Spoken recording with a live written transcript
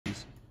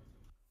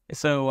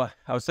So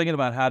I was thinking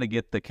about how to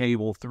get the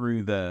cable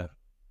through the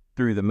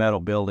metal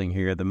building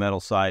here, the metal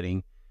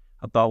siding.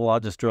 I thought, well, I'll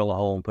just drill a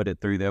hole and put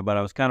it through there. But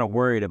I was kind of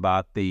worried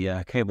about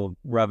the cable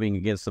rubbing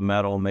against the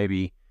metal,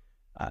 maybe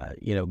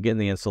getting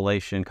the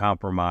insulation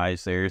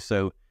compromised there.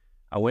 So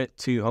I went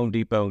to Home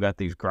Depot and got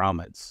these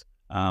grommets.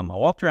 I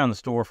walked around the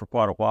store for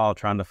quite a while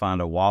trying to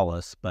find a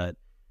Wallace, but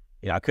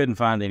I couldn't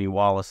find any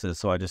Wallaces,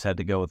 so I just had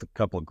to go with a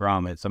couple of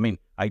grommets. I mean,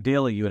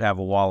 ideally you would have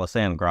a Wallace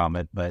and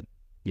grommet, but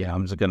yeah,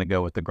 I'm just going to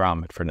go with the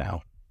grommet for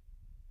now.